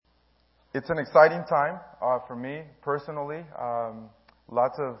It's an exciting time for me personally.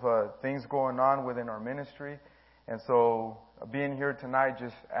 Lots of things going on within our ministry. And so being here tonight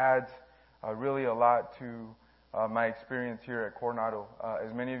just adds really a lot to my experience here at Coronado.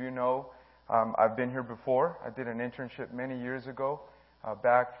 As many of you know, I've been here before. I did an internship many years ago,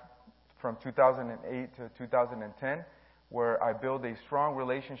 back from 2008 to 2010, where I built a strong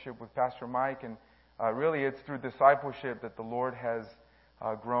relationship with Pastor Mike. And really it's through discipleship that the Lord has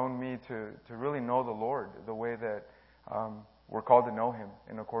grown me to really know the Lord the way that we're called to know Him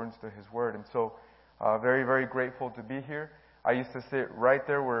in accordance to His Word. And so very, very grateful to be here. I used to sit right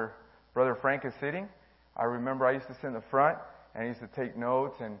there where Brother Frank is sitting. I remember I used to sit in the front and I used to take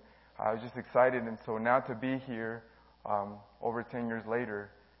notes, and I was just excited. And so now to be here over 10 years later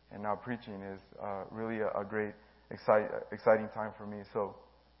and now preaching is really a great, exciting time for me. So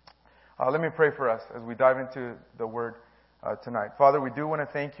let me pray for us as we dive into the Word tonight. Father, we do want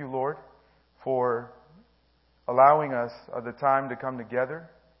to thank you, Lord, for allowing us the time to come together.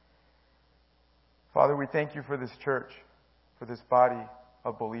 Father, we thank you for this church, for this body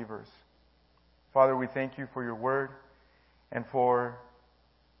of believers. Father, we thank you for your word and for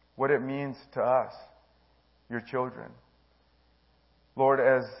what it means to us, your children. Lord,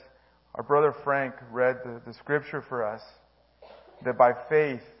 as our brother Frank read the scripture for us, that by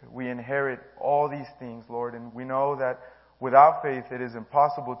faith we inherit all these things, Lord, and we know that without faith it is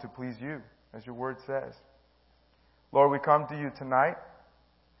impossible to please you, as your word says. Lord, we come to you tonight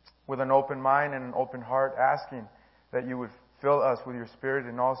with an open mind and an open heart, asking that you would fill us with your Spirit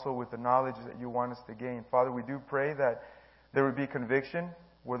and also with the knowledge that you want us to gain. Father, we do pray that there would be conviction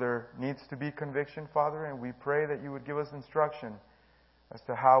where there needs to be conviction, Father, and we pray that you would give us instruction as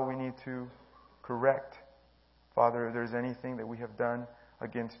to how we need to correct, Father, if there's anything that we have done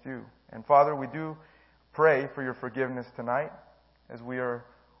against you. And Father, we do pray for your forgiveness tonight, as we are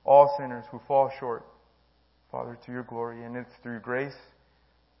all sinners who fall short, Father, to your glory. And it's through grace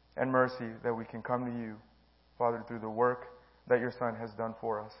and mercy that we can come to you, Father, through the work that your Son has done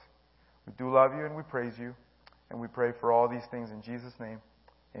for us. We do love you and we praise you, and we pray for all these things in Jesus' name.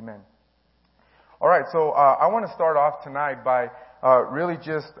 Amen. All right, so I want to start off tonight by really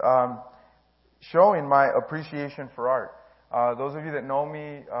just showing my appreciation for art. Those of you that know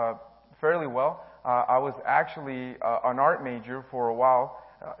me fairly well, I was actually an art major for a while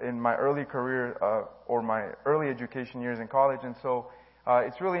in my early career or my early education years in college. And so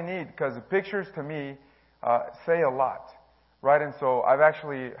it's really neat because the pictures to me say a lot, right? And so I've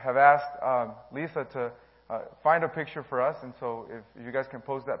actually have asked Lisa to find a picture for us. And so if you guys can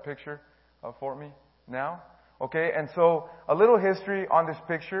post that picture for me now. Okay, and so a little history on this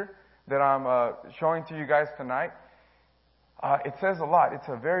picture that I'm showing to you guys tonight. It says a lot. It's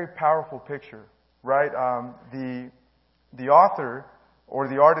a very powerful picture, right? The author or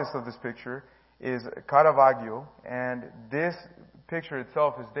the artist of this picture is Caravaggio, and this picture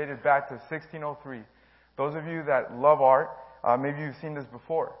itself is dated back to 1603. Those of you that love art, maybe you've seen this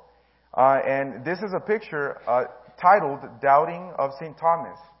before. And this is a picture titled Doubting of St.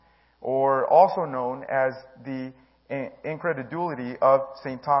 Thomas, or also known as the Incredulity of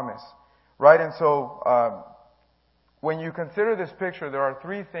St. Thomas, right? And so when you consider this picture, there are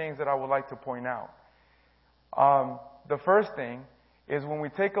three things that I would like to point out. The first thing is when we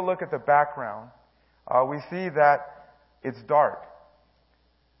take a look at the background, we see that it's dark,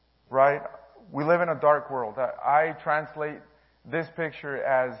 right? We live in a dark world. I translate this picture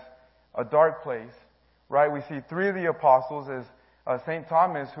as a dark place, right? We see three of the apostles as St.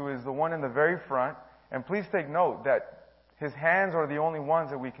 Thomas, who is the one in the very front. And please take note that his hands are the only ones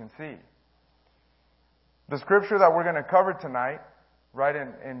that we can see. The scripture that we're going to cover tonight, right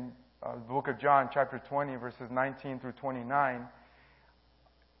in the book of John, chapter 20, verses 19 through 29,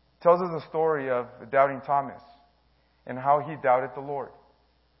 tells us the story of doubting Thomas and how he doubted the Lord.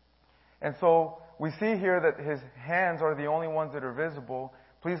 And so we see here that his hands are the only ones that are visible.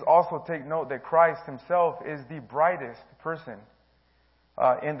 Please also take note that Christ himself is the brightest person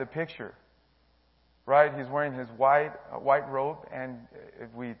in the picture. Right? He's wearing his white robe, and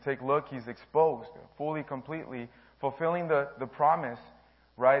if we take a look, he's exposed fully, completely, fulfilling the promise,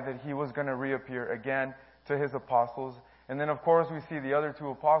 right, that he was going to reappear again to his apostles. And then, of course, we see the other two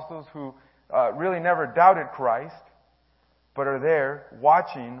apostles who really never doubted Christ, but are there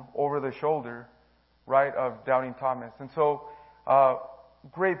watching over the shoulder, right, of doubting Thomas. And so,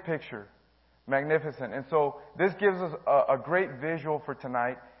 great picture, magnificent. And so this gives us a great visual for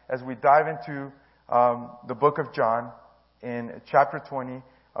tonight as we dive into the book of John in chapter 20,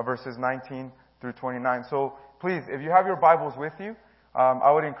 verses 19 through 29. So please, if you have your Bibles with you,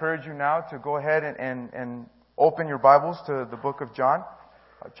 I would encourage you now to go ahead and open your Bibles to the book of John.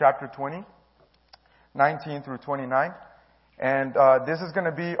 chapter 20, 19 through 29. And this is going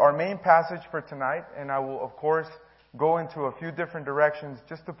to be our main passage for tonight. And I will, of course, go into a few different directions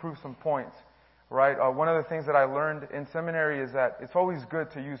just to prove some points. Right? One of the things that I learned in seminary is that it's always good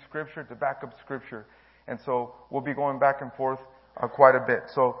to use Scripture to back up Scripture. And so we'll be going back and forth quite a bit.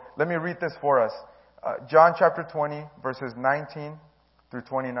 So let me read this for us. John chapter 20, verses 19 through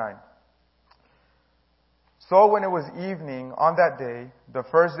 29. So when it was evening on that day, the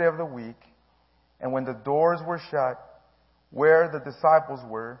first day of the week, and when the doors were shut, where the disciples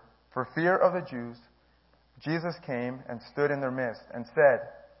were, for fear of the Jews, Jesus came and stood in their midst and said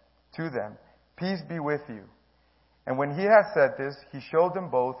to them, "Peace be with you." And when he had said this, he showed them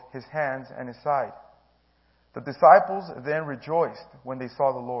both his hands and his side. The disciples then rejoiced when they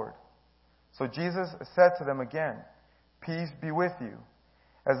saw the Lord. So Jesus said to them again, "Peace be with you.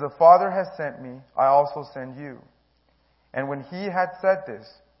 As the Father has sent me, I also send you." And when he had said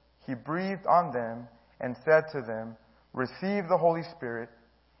this, he breathed on them and said to them, "Receive the Holy Spirit.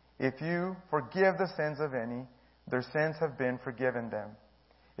 If you forgive the sins of any, their sins have been forgiven them.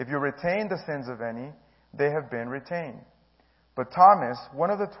 If you retain the sins of any, they have been retained." But Thomas,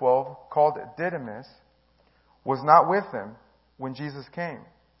 one of the 12, called Didymus, was not with them when Jesus came.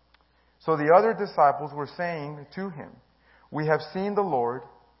 So the other disciples were saying to him, "We have seen the Lord."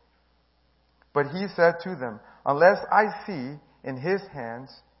 But he said to them, "Unless I see in his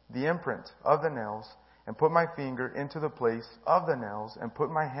hands the imprint of the nails, and put my finger into the place of the nails, and put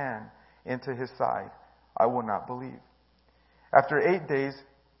my hand into his side, I will not believe." After 8 days,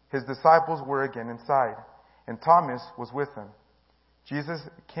 his disciples were again inside, and Thomas was with them. Jesus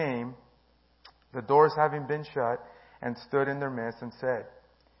came, the doors having been shut, and stood in their midst and said,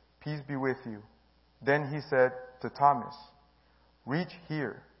 "Peace be with you." Then he said to Thomas, "Reach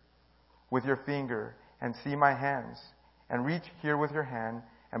here with your finger and see my hands, and reach here with your hand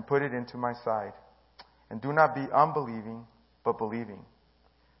and put it into my side. And do not be unbelieving, but believing."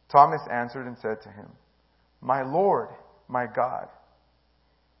 Thomas answered and said to him, "My Lord, my God."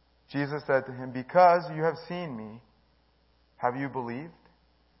 Jesus said to him, "Because you have seen me, have you believed?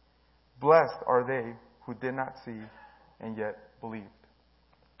 Blessed are they who did not see and yet believed."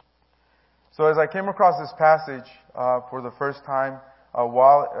 So as I came across this passage for the first time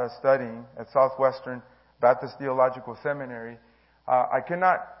while studying at Southwestern Baptist Theological Seminary, I could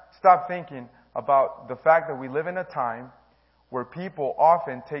not stop thinking about the fact that we live in a time where people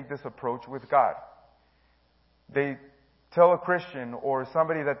often take this approach with God. They tell a Christian or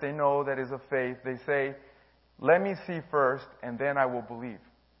somebody that they know that is of faith, they say, "Let me see first and then I will believe."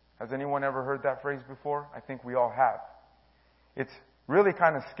 Has anyone ever heard that phrase before? I think we all have. It's really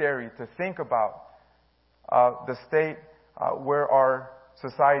kind of scary to think about the state where our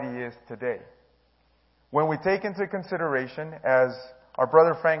society is today. When we take into consideration, as our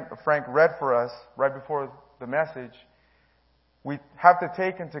brother Frank read for us right before the message, we have to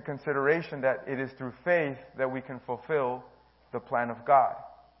take into consideration that it is through faith that we can fulfill the plan of God.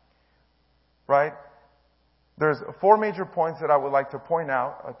 Right? There's 4 major points that I would like to point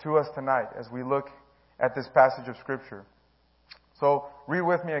out to us tonight as we look at this passage of Scripture. So read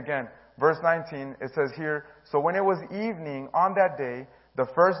with me again. Verse 19, it says here, "So when it was evening on that day, the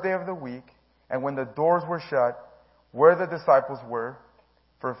first day of the week, and when the doors were shut, where the disciples were,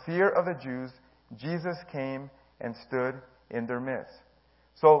 for fear of the Jews, Jesus came and stood in their midst."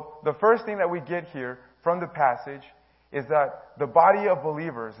 So the first thing that we get here from the passage is that the body of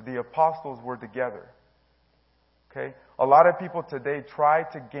believers, the apostles, were together. Okay? A lot of people today try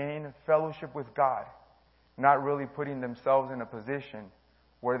to gain fellowship with God, not really putting themselves in a position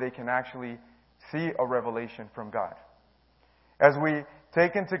where they can actually see a revelation from God. As we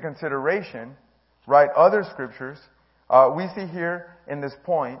take into consideration, right, other scriptures, we see here in this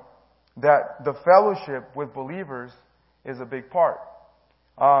point that the fellowship with believers is a big part.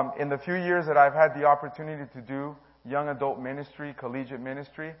 In the few years that I've had the opportunity to do young adult ministry, collegiate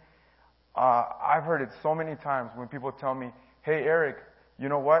ministry, I've heard it so many times when people tell me, "Hey, Eric, you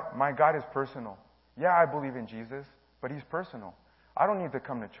know what? My God is personal. Yeah, I believe in Jesus, but He's personal. I don't need to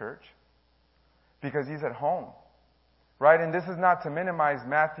come to church because He's at home." Right? And this is not to minimize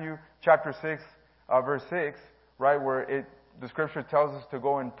Matthew chapter 6, verse 6, right, where the scripture tells us to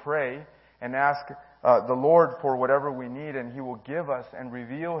go and pray and ask the Lord for whatever we need, and He will give us and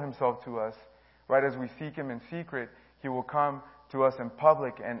reveal Himself to us. Right? As we seek Him in secret, He will come to us in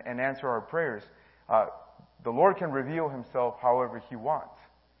public and answer our prayers. The Lord can reveal Himself however He wants.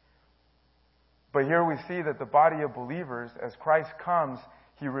 But here we see that the body of believers, as Christ comes,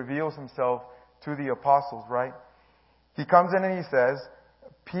 He reveals Himself to the apostles, right? He comes in and He says,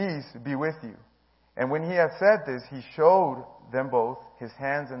 "Peace be with you." And when He had said this, He showed them both, his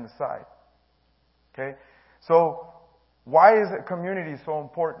hands and the side. Okay? So, why is community so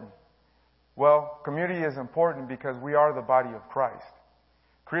important? Well, community is important because we are the body of Christ.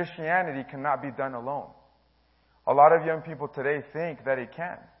 Christianity cannot be done alone. A lot of young people today think that it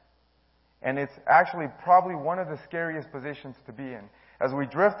can. And it's actually probably one of the scariest positions to be in. As we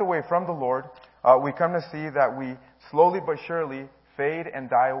drift away from the Lord, we come to see that we slowly but surely fade and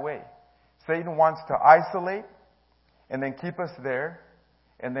die away. Satan wants to isolate and then keep us there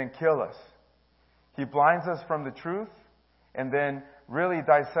and then kill us. He blinds us from the truth and then really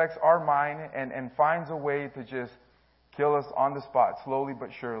dissects our mind and finds a way to just kill us on the spot, slowly but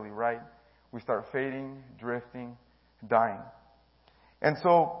surely, right? We start fading, drifting, dying. And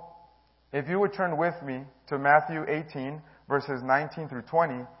so, if you would turn with me to Matthew 18, verses 19 through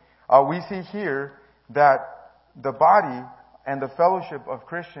 20, we see here that the body and the fellowship of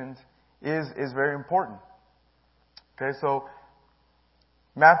Christians is very important. Okay, so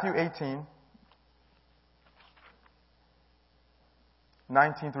Matthew 18,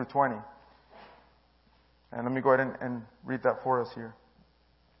 19 through 20. And let me go ahead and read that for us here.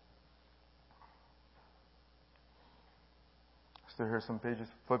 Still hear some pages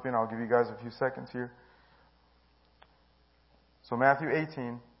flipping. I'll give you guys a few seconds here. So Matthew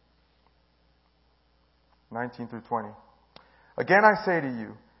 18, 19 through 20. Again I say to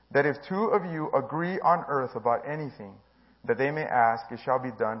you, that if two of you agree on earth about anything that they may ask, it shall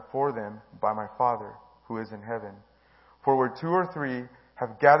be done for them by my Father who is in heaven. For where two or three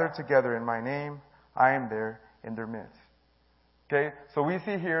have gathered together in my name, I am there in their midst. Okay, so we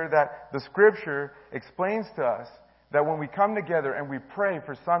see here that the scripture explains to us that when we come together and we pray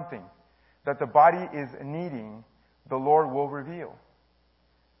for something that the body is needing, the Lord will reveal.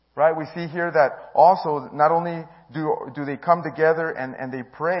 Right? We see here that also not only do they come together and they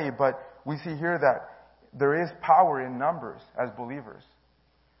pray, but we see here that there is power in numbers as believers.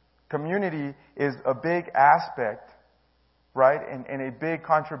 Community is a big aspect, right, and a big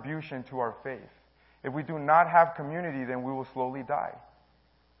contribution to our faith. If we do not have community, then we will slowly die.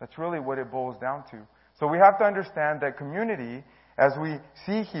 That's really what it boils down to. So we have to understand that community, as we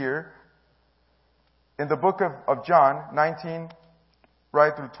see here in the book of John 19,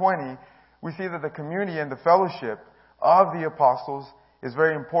 right through 20, we see that the community and the fellowship of the apostles is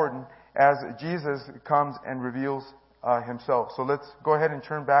very important as Jesus comes and reveals himself. So let's go ahead and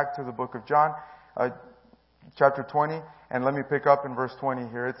turn back to the book of John, chapter 20, and let me pick up in verse 20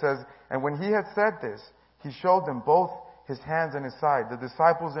 here. It says, "And when he had said this, he showed them both his hands and his side. The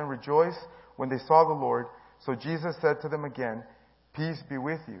disciples then rejoiced when they saw the Lord. So Jesus said to them again, 'Peace be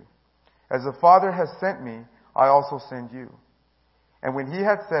with you. As the Father has sent me, I also send you.' And when he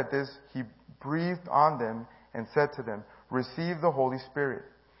had said this, he breathed on them and said to them, 'Receive the Holy Spirit.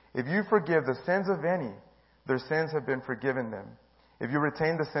 If you forgive the sins of any, their sins have been forgiven them. If you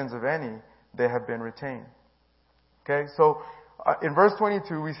retain the sins of any, they have been retained.'" Okay, so in verse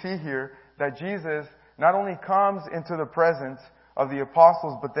 22, we see here that Jesus not only comes into the presence of the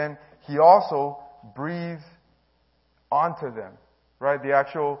apostles, but then he also breathes onto them. Right? The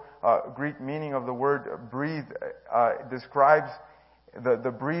actual Greek meaning of the word breathe describes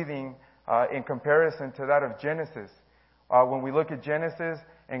the breathing in comparison to that of Genesis. When we look at Genesis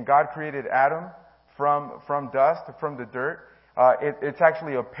and God created Adam from dust, from the dirt, it's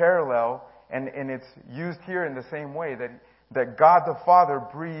actually a parallel, and it's used here in the same way that God the Father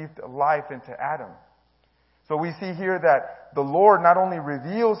breathed life into Adam. So we see here that the Lord not only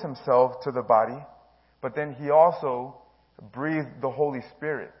reveals himself to the body, but then he also breathed the Holy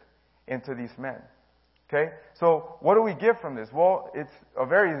Spirit into these men. Okay? So what do we get from this? Well, it's a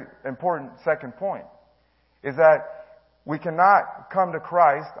very important second point, is that we cannot come to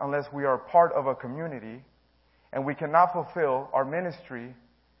Christ unless we are part of a community, and we cannot fulfill our ministry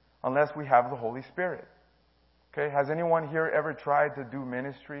unless we have the Holy Spirit. Okay? Has anyone here ever tried to do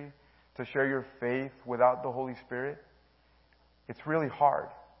ministry, to share your faith without the Holy Spirit? It's really hard.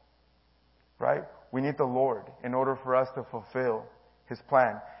 Right? We need the Lord in order for us to fulfill his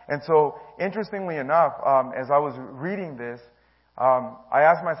plan. And so, interestingly enough, as I was reading this, I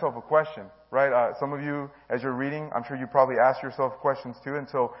asked myself a question, right? Some of you, as you're reading, I'm sure you probably ask yourself questions too. And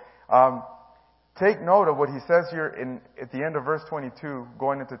so, take note of what he says here at the end of verse 22,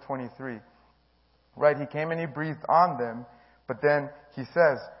 going into 23. Right? He came and he breathed on them, but then he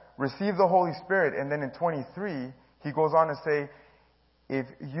says, "Receive the Holy Spirit." And then in 23, he goes on to say, "If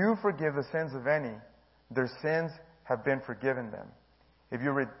you forgive the sins of any, their sins have been forgiven them. If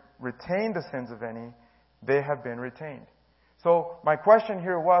you retain the sins of any, they have been retained." So my question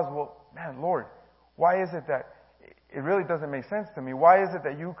here was, well, man, Lord, why is it that it really doesn't make sense to me? Why is it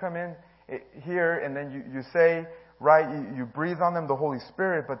that you come in here and then you say, right, you breathe on them the Holy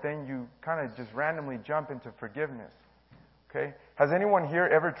Spirit, but then you kind of just randomly jump into forgiveness. Okay? Has anyone here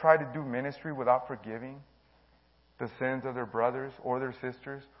ever tried to do ministry without forgiving the sins of their brothers or their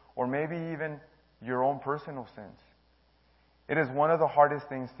sisters, or maybe even your own personal sins? It is one of the hardest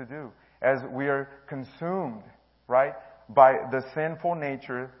things to do, as we are consumed, right, by the sinful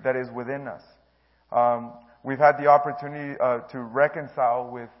nature that is within us. We've had the opportunity to reconcile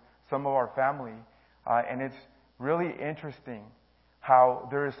with some of our family, and it's really interesting how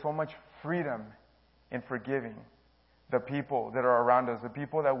there is so much freedom in forgiving the people that are around us, the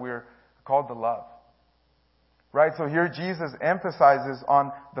people that we're called to love. Right? So here Jesus emphasizes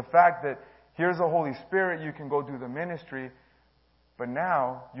on the fact that here's the Holy Spirit, you can go do the ministry, but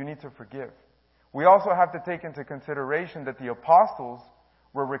now you need to forgive. We also have to take into consideration that the apostles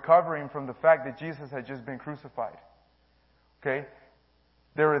were recovering from the fact that Jesus had just been crucified. Okay?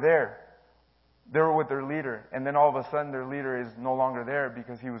 They were there. They were with their leader, and then all of a sudden their leader is no longer there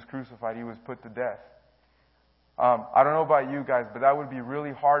because he was crucified. He was put to death. I don't know about you guys, but that would be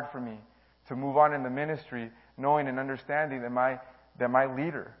really hard for me to move on in the ministry knowing and understanding that my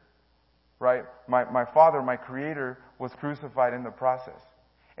leader, right, my Father, my Creator, was crucified in the process.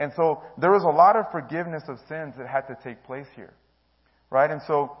 And so there was a lot of forgiveness of sins that had to take place here. Right? And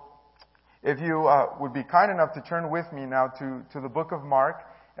so if you would be kind enough to turn with me now to the book of Mark,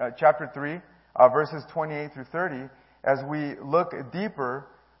 chapter 3, verses 28 through 30, as we look deeper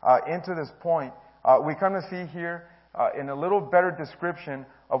into this point, we come to see here in a little better description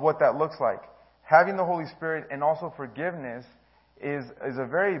of what that looks like. Having the Holy Spirit and also forgiveness is a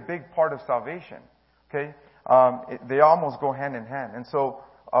very big part of salvation. Okay? They almost go hand in hand. And so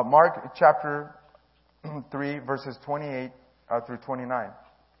Mark chapter 3, verses 28 through 29.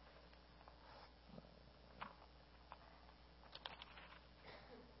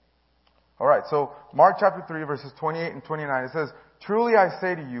 All right, so Mark chapter 3, verses 28 and 29, it says, "Truly I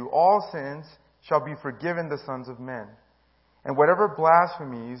say to you, all sins shall be forgiven the sons of men, and whatever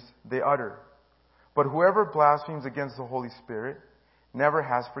blasphemies they utter. But whoever blasphemes against the Holy Spirit never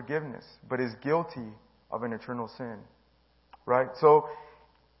has forgiveness, but is guilty of an eternal sin." Right? So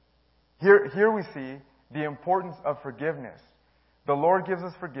here we see the importance of forgiveness. The Lord gives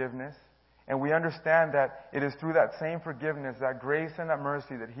us forgiveness, and we understand that it is through that same forgiveness, that grace and that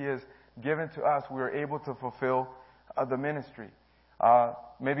mercy that He has given to us, we are able to fulfill the ministry.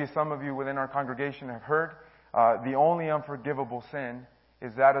 Maybe some of you within our congregation have heard the only unforgivable sin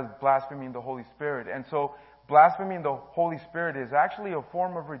is that of blaspheming the Holy Spirit. And so blaspheming the Holy Spirit is actually a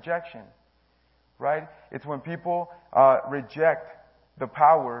form of rejection. Right? It's when people reject the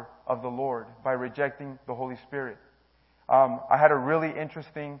power of the Lord by rejecting the Holy Spirit. I had a really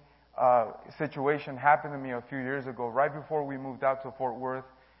interesting situation happen to me a few years ago, right before we moved out to Fort Worth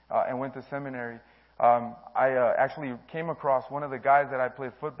and went to seminary. I actually came across one of the guys that I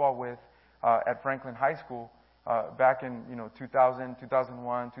played football with at Franklin High School back in 2000,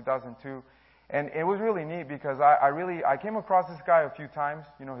 2001, 2002. And it was really neat because I came across this guy a few times.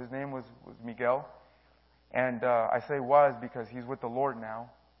 His name was Miguel. And I say was because he's with the Lord now.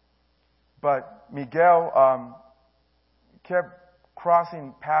 But Miguel kept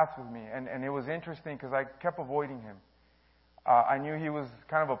crossing paths with me. And it was interesting because I kept avoiding him. I knew he was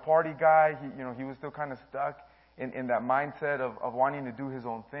kind of a party guy. He was still kind of stuck in that mindset of wanting to do his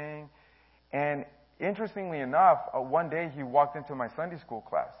own thing. And interestingly enough, one day he walked into my Sunday school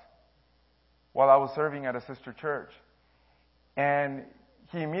class while I was serving at a sister church. And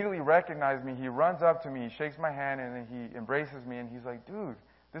he immediately recognized me. He runs up to me, he shakes my hand, and then he embraces me, and he's like, "Dude,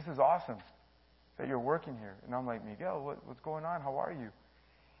 this is awesome that you're working here." And I'm like, "Miguel, what's going on? How are you?"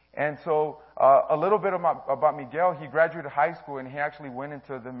 And so a little bit about Miguel, he graduated high school, and he actually went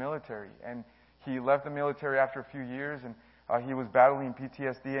into the military. And he left the military after a few years, and he was battling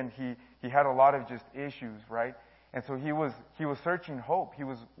PTSD, and he had a lot of just issues, right? And so he was searching hope. He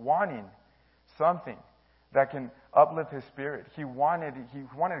was wanting something that can uplift his spirit. He wanted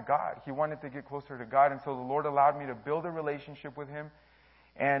God. He wanted to get closer to God. And so the Lord allowed me to build a relationship with him.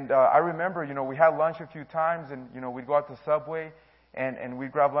 And I remember, we had lunch a few times, and, we'd go out to Subway, and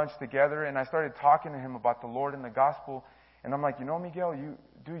we'd grab lunch together. And I started talking to him about the Lord and the gospel. And I'm like, Miguel, you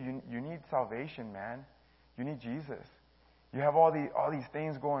need salvation, man. You need Jesus. You have all these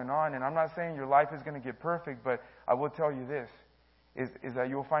things going on. And I'm not saying your life is going to get perfect, but I will tell you this, is that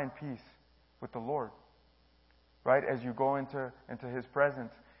you'll find peace with the Lord. Right, as you go into His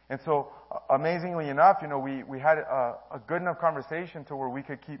presence. And so, amazingly enough, we had a good enough conversation to where we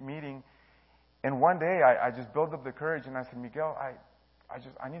could keep meeting. And one day, I just built up the courage, and I said, "Miguel,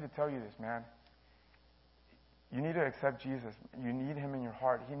 I need to tell you this, man. You need to accept Jesus. You need Him in your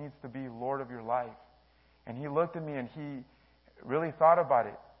heart. He needs to be Lord of your life. And he looked at me and he really thought about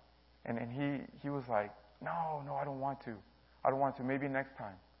it. And he was like, no, I don't want to. I don't want to. Maybe next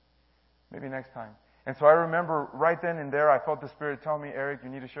time. Maybe next time. And so I remember right then and there, I felt the Spirit tell me, Eric, you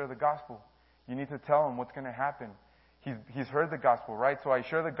need to share the gospel. You need to tell him what's going to happen. He's heard the gospel, right? So I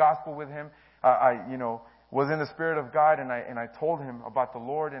shared the gospel with him. I was in the Spirit of God, and I told him about the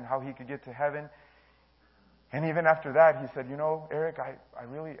Lord and how he could get to heaven. And even after that, he said, Eric,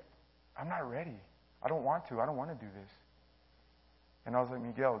 I'm not ready. I don't want to. I don't want to do this. And I was like,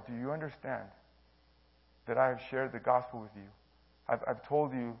 Miguel, do you understand that I have shared the gospel with you? I've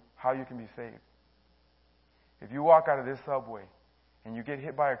told you how you can be saved. If you walk out of this subway and you get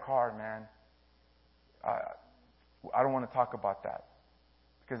hit by a car, man, I don't want to talk about that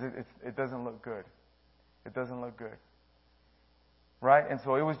because it doesn't look good. It doesn't look good. Right? And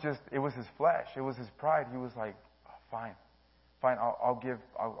so it was his flesh. It was his pride. He was like, oh, fine, I'll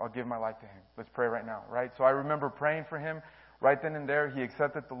give my life to him. Let's pray right now. Right? So I remember praying for him right then and there. He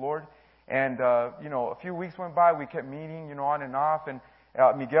accepted the Lord. And, a few weeks went by. We kept meeting, on and off. And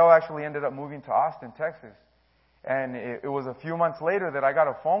Miguel actually ended up moving to Austin, Texas. And it was a few months later that I got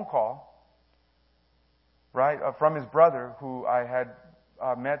a phone call, right, from his brother who I had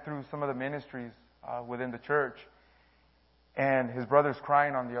met through some of the ministries within the church. And his brother's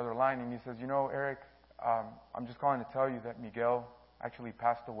crying on the other line, and he says, Eric, I'm just calling to tell you that Miguel actually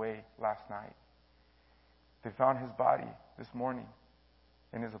passed away last night. They found his body this morning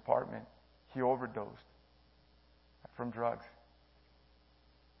in his apartment. He overdosed from drugs.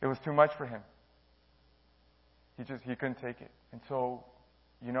 It was too much for him. He couldn't take it. And so,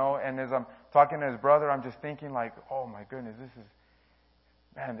 and as I'm talking to his brother, I'm just thinking like, oh my goodness,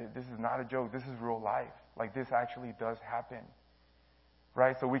 this is not a joke. This is real life. Like this actually does happen.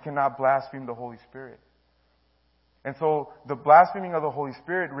 Right? So we cannot blaspheme the Holy Spirit. And so the blaspheming of the Holy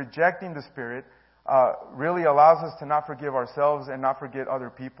Spirit, rejecting the Spirit, really allows us to not forgive ourselves and not forget other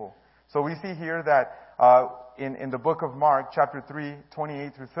people. So we see here that in the book of Mark, chapter 3,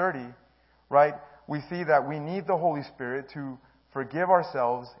 28 through 30, right, we see that we need the Holy Spirit to forgive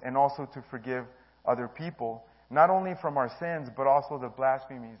ourselves and also to forgive other people, not only from our sins, but also the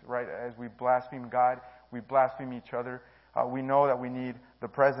blasphemies, right? As we blaspheme God, we blaspheme each other. We know that we need the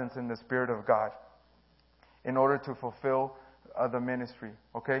presence and the Spirit of God in order to fulfill the ministry,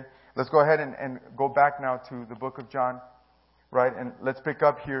 okay? Let's go ahead and go back now to the book of John, right? And let's pick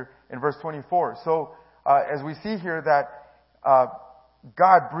up here in verse 24. So, as we see here that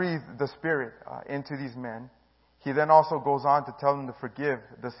God breathed the Spirit into these men, he then also goes on to tell them to forgive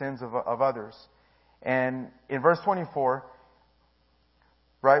the sins of others. And in verse 24,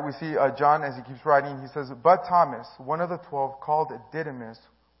 right, we see John, as he keeps writing, he says, but Thomas, one of the 12, called Didymus,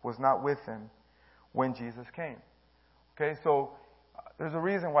 was not with them when Jesus came. Okay, so there's a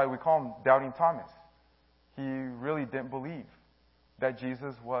reason why we call him Doubting Thomas. He really didn't believe that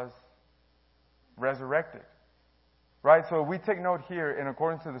Jesus was resurrected. Right? So we take note here, in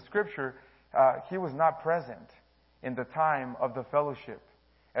accordance to the Scripture, he was not present in the time of the fellowship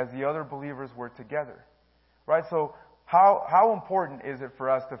as the other believers were together. Right? So how important is it for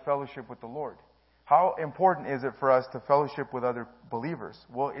us to fellowship with the Lord? How important is it for us to fellowship with other believers?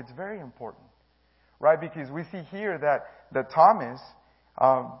 Well, it's very important. Right? Because we see here that Thomas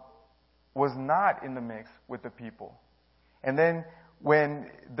was not in the mix with the people. And then when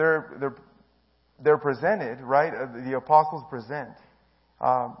they're presented, right? The apostles present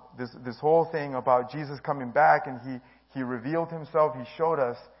this whole thing about Jesus coming back, and he revealed himself. He showed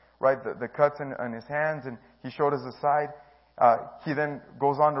us, right, the cuts on his hands, and he showed us the side. He then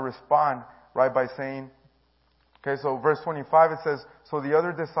goes on to respond, right, by saying, okay, so verse 25 it says, so the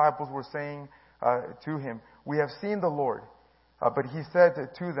other disciples were saying to him, we have seen the Lord. But he said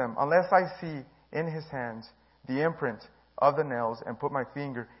to them, unless I see in his hands the imprint of the nails, and put my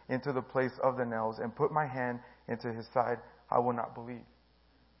finger into the place of the nails, and put my hand into his side, I will not believe.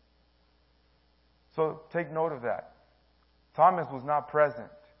 So take note of that. Thomas was not present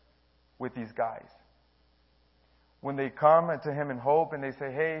with these guys. When they come to him in hope and they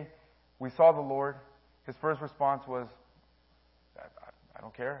say, hey, we saw the Lord, his first response was, I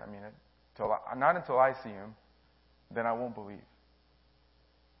don't care. I mean, not until I see him, then I won't believe.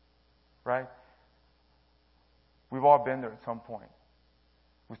 Right? We've all been there at some point.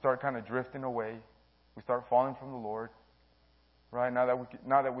 We start kind of drifting away. We start falling from the Lord. Right? Not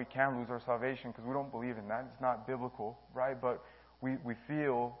that we can lose our salvation, because we don't believe in that. It's not biblical. Right? But we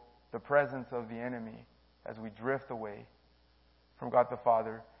feel the presence of the enemy as we drift away from God the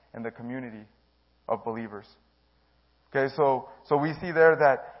Father and the community of believers. Okay, so we see there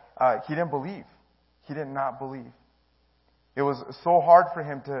that he didn't believe. He did not believe. It was so hard for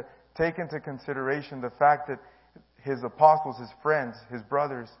him take into consideration the fact that his apostles, his friends, his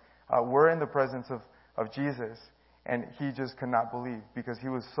brothers, were in the presence of Jesus, and he just could not believe because he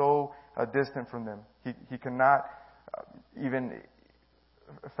was so distant from them. He could not even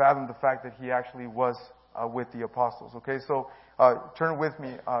fathom the fact that he actually was with the apostles. Okay, so turn with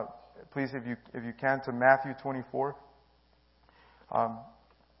me, please, if you can, to Matthew 24.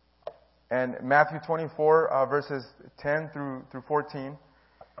 And Matthew 24, verses 10 through 14.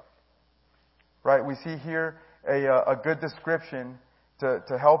 Right, we see here a good description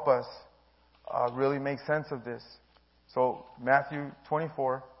to help us really make sense of this. So Matthew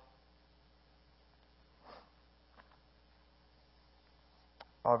 24,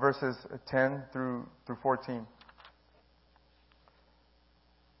 verses 10 through 14.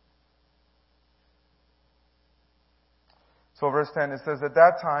 So verse 10, it says, "At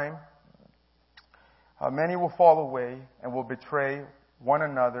that time, many will fall away and will betray one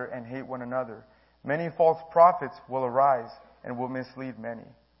another and hate one another. Many false prophets will arise and will mislead many."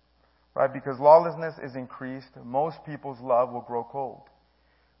 Right? Because lawlessness is increased, most people's love will grow cold.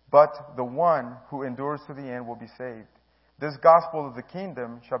 But the one who endures to the end will be saved. This gospel of the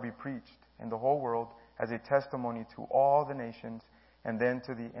kingdom shall be preached in the whole world as a testimony to all the nations, and then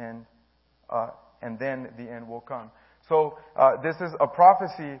the end will come. So this is a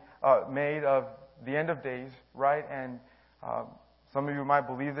prophecy made of the end of days, right? And some of you might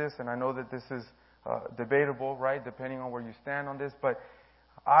believe this, and I know that this is debatable, right, depending on where you stand on this, but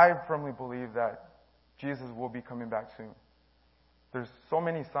I firmly believe that Jesus will be coming back soon. There's so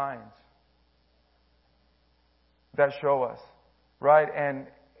many signs that show us, right?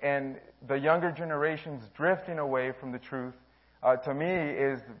 And the younger generations drifting away from the truth, to me,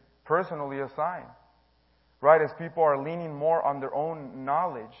 is personally a sign, right? As people are leaning more on their own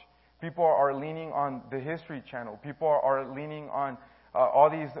knowledge, people are leaning on the History Channel, people are leaning on all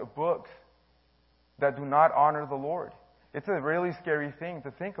these books that do not honor the Lord. It's a really scary thing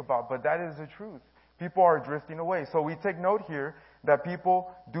to think about, but that is the truth. People are drifting away. So we take note here that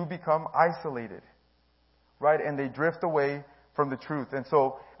people do become isolated, right? And they drift away from the truth. And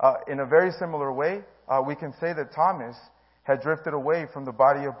so, in a very similar way, we can say that Thomas had drifted away from the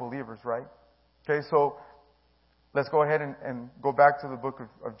body of believers, right? Okay, so let's go ahead and go back to the book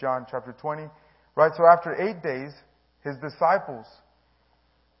of John, chapter 20. Right, so after 8 days, his disciples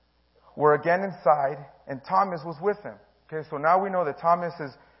were again inside, and Thomas was with them. Okay, so now we know that Thomas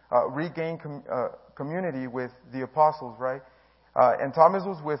has regained community with the apostles, right? And Thomas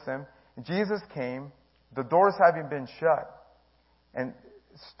was with them. Jesus came, the doors having been shut, and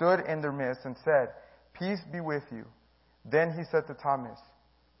stood in their midst and said, "Peace be with you." Then he said to Thomas,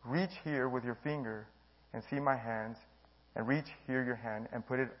 "Reach here with your finger and see my hands, and reach here your hand and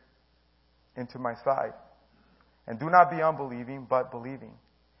put it into my side. And do not be unbelieving, but believing."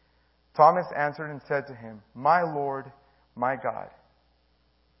 Thomas answered and said to him, "My Lord, my God."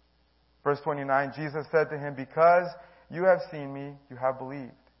 Verse 29, Jesus said to him, "Because you have seen me, you have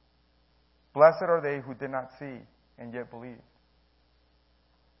believed. Blessed are they who did not see and yet believed."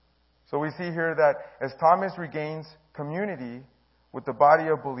 So we see here that as Thomas regains community with the body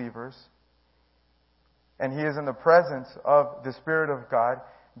of believers, and he is in the presence of the Spirit of God,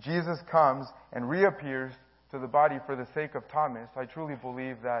 Jesus comes and reappears to the body for the sake of Thomas. I truly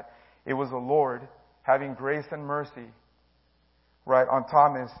believe that it was the Lord having grace and mercy, right, on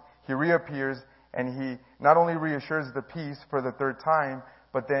Thomas. He reappears and he not only reassures the peace for the third time,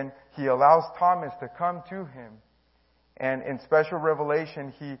 but then he allows Thomas to come to him. And in special revelation,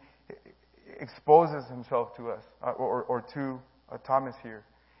 he exposes himself to us, or to Thomas here,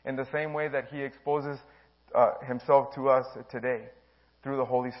 in the same way that he exposes himself to us today through the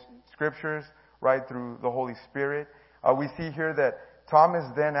Holy Scriptures, right, through the Holy Spirit. We see here that Thomas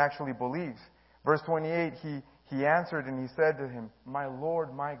then actually believes. Verse 28, he answered and he said to him, "My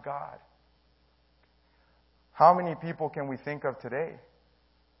Lord, my God." How many people can we think of today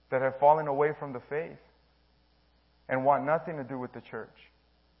that have fallen away from the faith and want nothing to do with the church?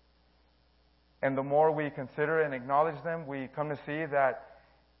 And the more we consider and acknowledge them, we come to see that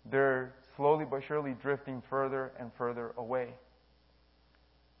they're slowly but surely drifting further and further away.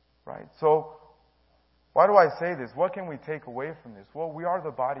 Right? So, why do I say this? What can we take away from this? Well, we are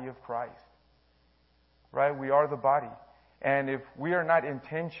the body of Christ. Right? We are the body. And if we are not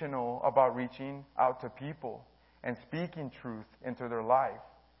intentional about reaching out to people and speaking truth into their life,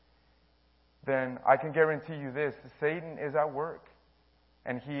 then I can guarantee you this: Satan is at work.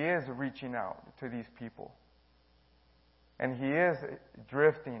 And he is reaching out to these people. And he is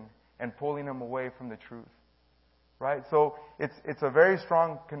drifting and pulling them away from the truth. Right? So it's a very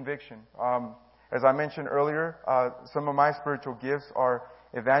strong conviction. As I mentioned earlier, some of my spiritual gifts are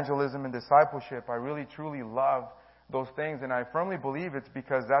evangelism and discipleship. I really, truly love those things. And I firmly believe it's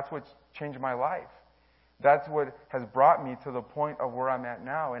because that's what changed my life. That's what has brought me to the point of where I'm at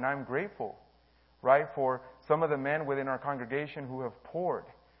now. And I'm grateful, right, for some of the men within our congregation who have poured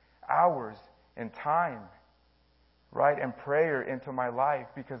hours and time, right, and prayer into my life,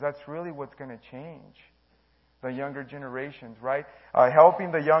 because that's really what's going to change the younger generations, right?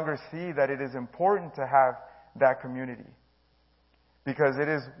 Helping the younger see that it is important to have that community. Because it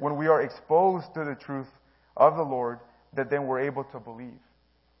is when we are exposed to the truth of the Lord that then we're able to believe.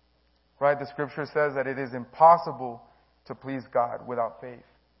 Right? The scripture says that it is impossible to please God without faith.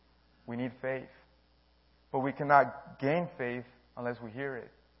 We need faith. But we cannot gain faith unless we hear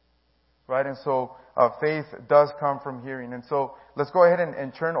it. Right? And so faith does come from hearing. And so let's go ahead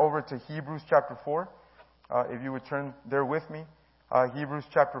and turn over to Hebrews chapter 4. If you would turn there with me. Hebrews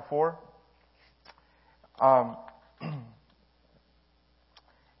chapter 4.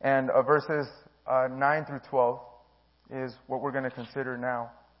 And verses 9 through 12 is what we're going to consider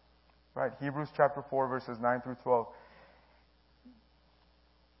now. Right? Hebrews chapter 4, verses 9 through 12.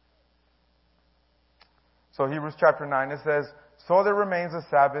 So Hebrews chapter 9, it says, "So there remains a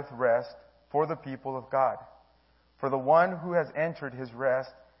Sabbath rest for the people of God. For the one who has entered his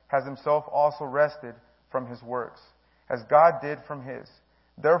rest has himself also rested from his works, as God did from his.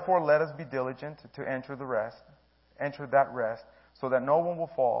 Therefore let us be diligent to enter that rest, so that no one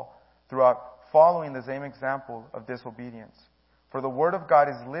will fall throughout following the same example of disobedience. For the word of God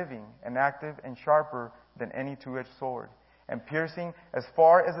is living and active and sharper than any two-edged sword, and piercing as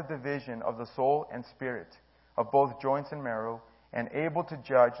far as the division of the soul and spirit, of both joints and marrow, and able to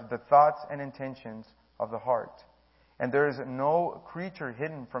judge the thoughts and intentions of the heart. And there is no creature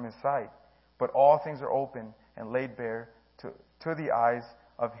hidden from his sight, but all things are open and laid bare to the eyes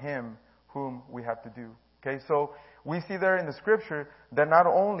of him whom we have to do." Okay, so we see there in the scripture that not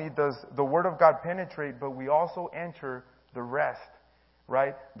only does the word of God penetrate, but we also enter the rest,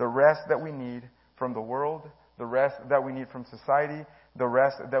 right? The rest that we need from the world, the rest that we need from society, the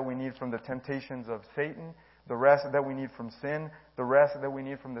rest that we need from the temptations of Satan, the rest that we need from sin, the rest that we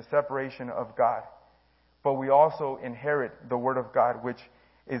need from the separation of God. But we also inherit the word of God, which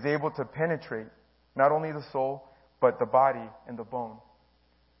is able to penetrate not only the soul, but the body and the bone.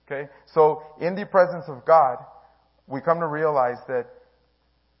 Okay? So in the presence of God, we come to realize that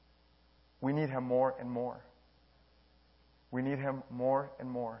we need Him more and more. We need Him more and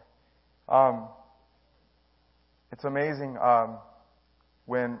more. It's amazing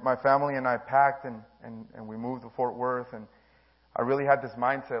when my family and I packed and we moved to Fort Worth, and I really had this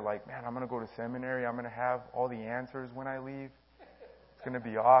mindset like, man, I'm going to go to seminary. I'm going to have all the answers when I leave. It's going to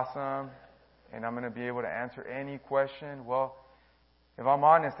be awesome. And I'm going to be able to answer any question. Well, if I'm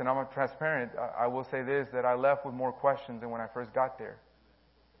honest and I'm transparent, I will say this, that I left with more questions than when I first got there.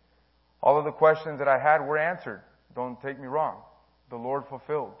 All of the questions that I had were answered. Don't take me wrong. The Lord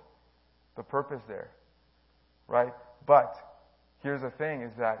fulfilled the purpose there. Right? But here's the thing,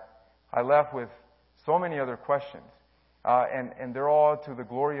 is that I left with so many other questions. And they're all to the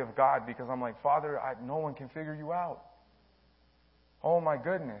glory of God, because I'm like, Father, no one can figure you out. Oh my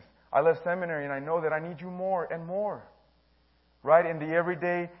goodness. I left seminary and I know that I need you more and more. Right? In the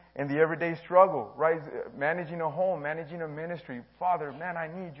everyday struggle, right? Managing a home, managing a ministry. Father, man, I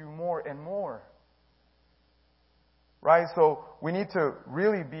need you more and more. Right? So we need to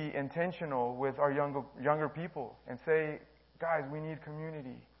really be intentional with our younger people and say, guys, we need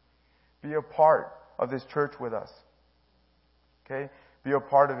community. Be a part of this church with us. Okay? Be a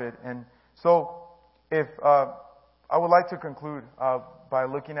part of it. And so if I would like to conclude by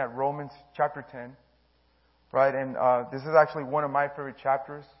looking at Romans chapter 10. Right? And this is actually one of my favorite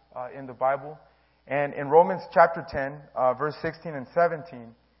chapters in the Bible. And in Romans chapter 10, verse 16 and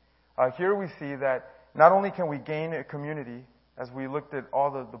 17, here we see that not only can we gain a community, as we looked at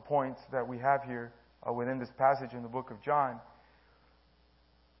all the points that we have here within this passage in the book of John,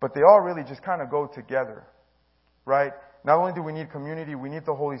 but they all really just kind of go together. Right? Not only do we need community, we need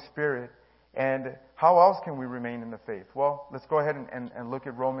the Holy Spirit. And how else can we remain in the faith? Well, let's go ahead and look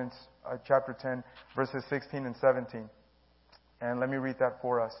at Romans chapter 10, verses 16 and 17. And let me read that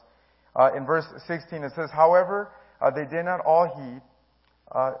for us. In verse 16 it says, "However, they did not all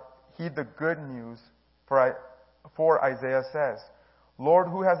heed the good news, for Isaiah says, 'Lord,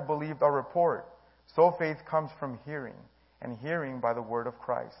 who has believed our report?' So faith comes from hearing, and hearing by the word of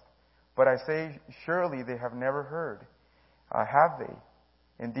Christ. But I say, surely they have never heard. Have they?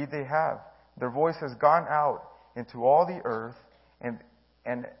 Indeed they have. Their voice has gone out into all the earth, and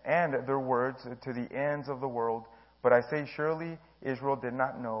their words to the ends of the world. But I say, surely Israel did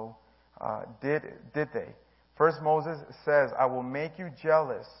not know, did they? First Moses says, I will make you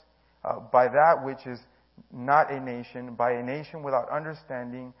jealous by that which is not a nation, by a nation without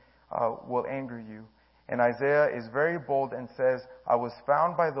understanding will anger you. And Isaiah is very bold and says, I was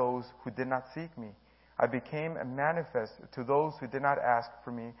found by those who did not seek me. I became manifest to those who did not ask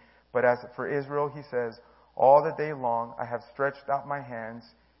for me. But as for Israel, he says, all the day long I have stretched out my hands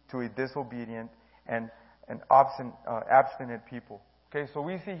to a disobedient and abstinent people. Okay, so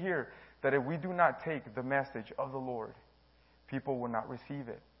we see here that if we do not take the message of the Lord, people will not receive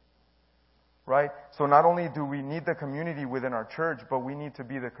it. Right? So not only do we need the community within our church, but we need to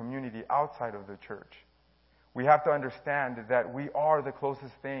be the community outside of the church. We have to understand that we are the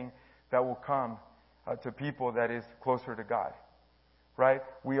closest thing that will come to people that is closer to God. Right?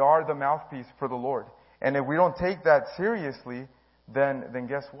 We are the mouthpiece for the Lord. And if we don't take that seriously, then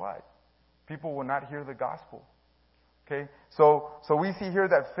guess what? People will not hear the gospel. Okay? So we see here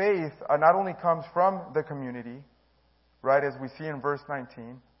that faith not only comes from the community, right, as we see in verse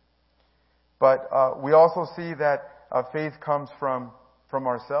 19, but we also see that faith comes from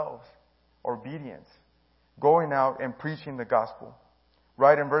ourselves, obedience, going out and preaching the gospel.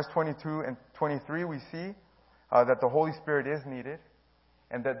 Right, in verse 22 and 23, we see that the Holy Spirit is needed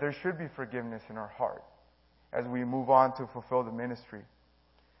and that there should be forgiveness in our heart as we move on to fulfill the ministry.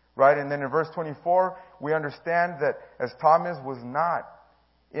 Right, and then in verse 24, we understand that as Thomas was not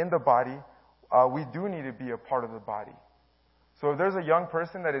in the body, we do need to be a part of the body. So if there's a young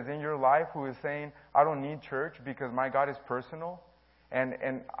person that is in your life who is saying, I don't need church because my God is personal and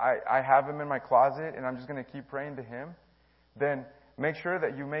I have him in my closet and I'm just going to keep praying to him, then make sure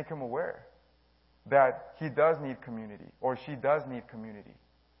that you make him aware that he does need community or she does need community.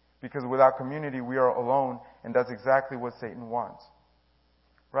 Because without community, we are alone, and that's exactly what Satan wants.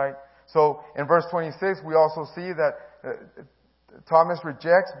 Right? So in verse 26, we also see that Thomas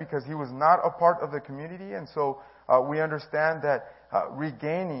rejects because he was not a part of the community, and so we understand that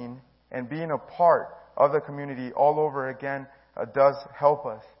regaining and being a part of the community all over again does help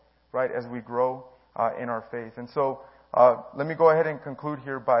us, right, as we grow in our faith. And so let me go ahead and conclude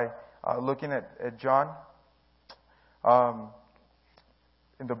here by looking at John.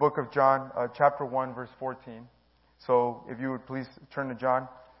 In the book of John, chapter 1, verse 14. So if you would please turn to John,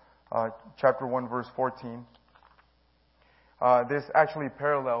 chapter 1, verse 14. This actually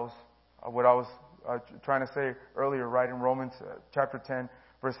parallels what I was trying to say earlier, right? In Romans chapter 10,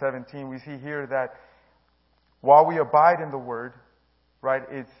 verse 17, we see here that while we abide in the Word, right,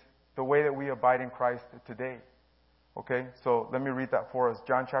 it's the way that we abide in Christ today. Okay? So let me read that for us.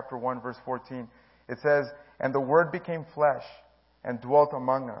 John chapter 1, verse 14. It says, And the Word became flesh and dwelt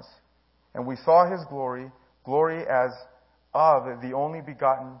among us. And we saw His glory, glory as of the only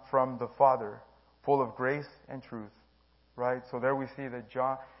begotten from the Father, full of grace and truth. Right? So there we see that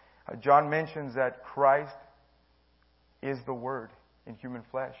John mentions that Christ is the Word in human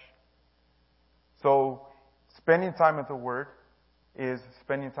flesh. So spending time with the Word is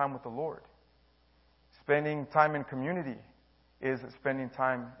spending time with the Lord. Spending time in community is spending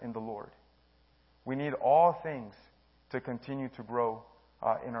time in the Lord. We need all things to continue to grow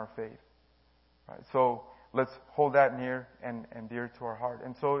in our faith. Right? So let's hold that near and dear to our heart.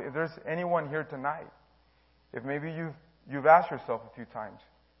 And so if there's anyone here tonight, if maybe you've asked yourself a few times,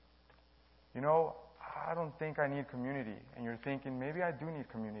 I don't think I need community. And you're thinking, maybe I do need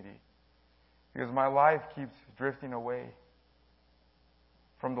community. Because my life keeps drifting away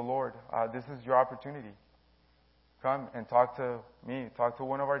from the Lord. This is your opportunity. Come and talk to me. Talk to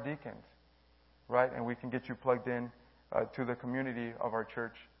one of our deacons. Right? And we can get you plugged in to the community of our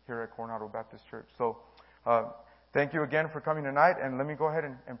church here at Coronado Baptist Church. So thank you again for coming tonight. And let me go ahead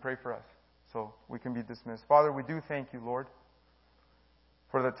and pray for us so we can be dismissed. Father, we do thank you, Lord,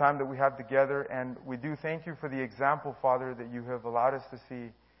 for the time that we have together. And we do thank you for the example, Father, that you have allowed us to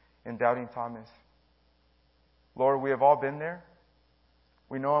see in Doubting Thomas. Lord, we have all been there.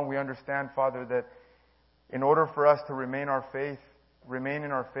 We know and we understand, Father, that in order for us to remain in our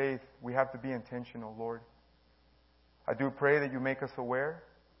faith, we have to be intentional, Lord. I do pray that you make us aware.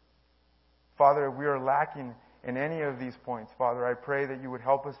 Father, if we are lacking in any of these points, Father, I pray that you would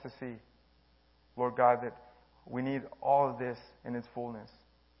help us to see, Lord God, that we need all of this in its fullness.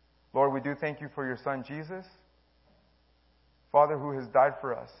 Lord, we do thank you for your Son, Jesus, Father, who has died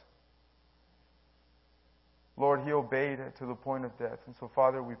for us. Lord, He obeyed to the point of death. And so,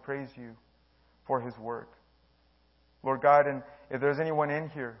 Father, we praise you for His work. Lord God, and if there's anyone in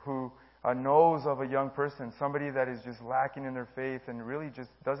here who knows of a young person, somebody that is just lacking in their faith and really just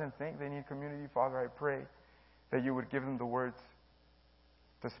doesn't think they need community, Father, I pray that you would give them the words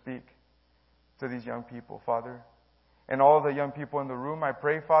to speak to these young people, Father. And all the young people in the room, I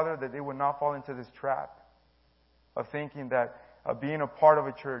pray, Father, that they would not fall into this trap of thinking that being a part of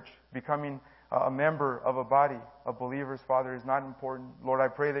a church, becoming a member of a body of believers, Father, is not important. Lord, I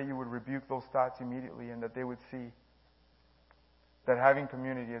pray that you would rebuke those thoughts immediately and that they would see that having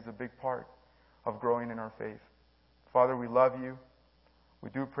community is a big part of growing in our faith. Father, we love you. We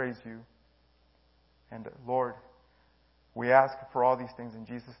do praise you. And Lord, we ask for all these things in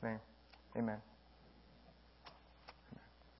Jesus' name. Amen.